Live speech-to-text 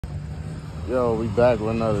Yo, we back with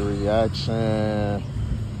another reaction.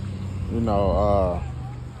 You know,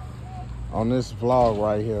 on this vlog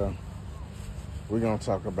right here, we're gonna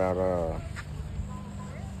talk about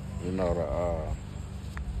you know,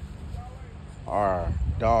 our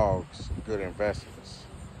dogs good investments.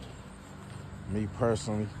 Me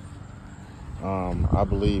personally, I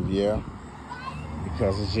believe yeah,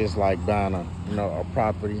 because it's just like buying a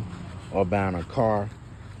property or buying a car.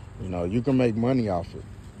 You know, you can make money off it.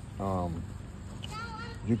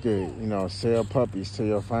 You could, sell puppies to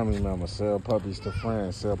your family members, sell puppies to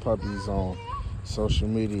friends, sell puppies on social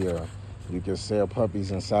media. You can sell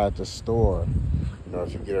puppies inside the store. You know,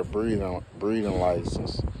 if you get a breeding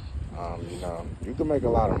license, you can make a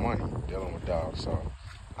lot of money dealing with dogs. So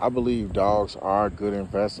I believe dogs are a good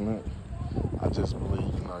investment. I just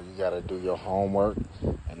believe, you got to do your homework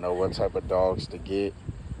and know what type of dogs to get,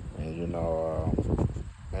 and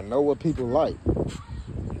and know what people like.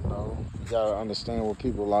 You gotta understand what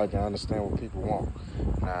people like and understand what people want.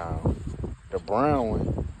 Now, the brown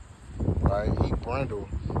one, right? He brindle.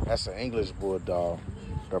 That's an English bulldog.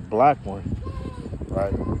 The black one,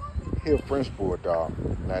 right? He a French bulldog.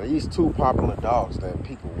 Now, these two popular dogs that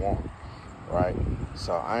people want, right?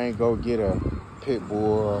 So I ain't go get a pit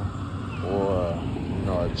bull or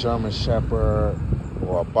a German shepherd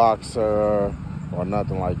or a boxer or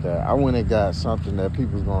nothing like that. I went and got something that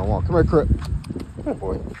people's gonna want. Come here, Crip. Come here,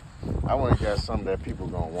 boy. I want to get something that people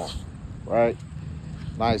gonna want, right?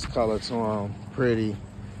 Nice color to them, pretty,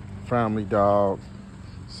 family dog.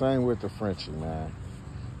 Same with the Frenchie, man.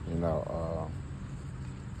 If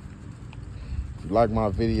you like my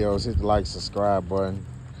videos, hit the like, subscribe button.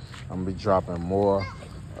 I'm gonna be dropping more.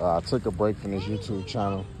 I took a break from this YouTube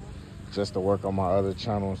channel just to work on my other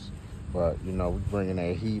channels, but we bringing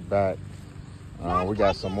that heat back. We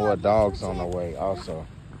got some more dogs on the way also.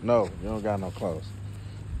 No, you don't got no clothes.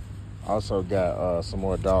 Also got some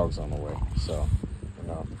more dogs on the way. So,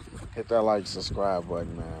 hit that like, subscribe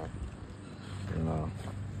button, man.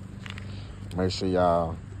 Make sure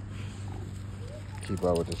y'all keep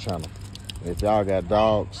up with the channel. And if y'all got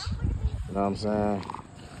dogs, you know what I'm saying?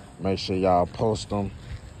 Make sure y'all post them,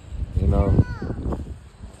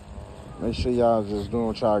 Make sure y'all just doing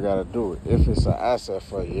what y'all gotta do. If it's an asset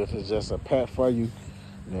for you, if it's just a pet for you,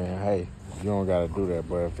 then hey, you don't gotta do that.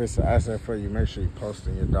 But if it's an asset for you, make sure you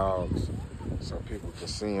posting your dogs so people can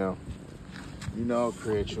see them.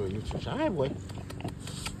 Create you a YouTube channel. Hey, boy.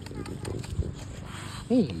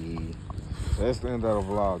 Hey. So that's the end of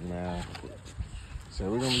the vlog, man. So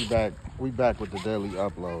we're gonna be back. We back with the daily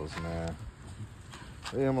uploads, man.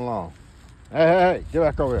 Leave him alone. Hey, get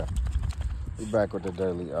back over here. We back with the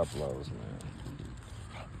daily uploads, man.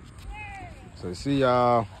 So see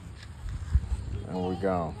y'all, and we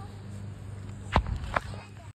gone.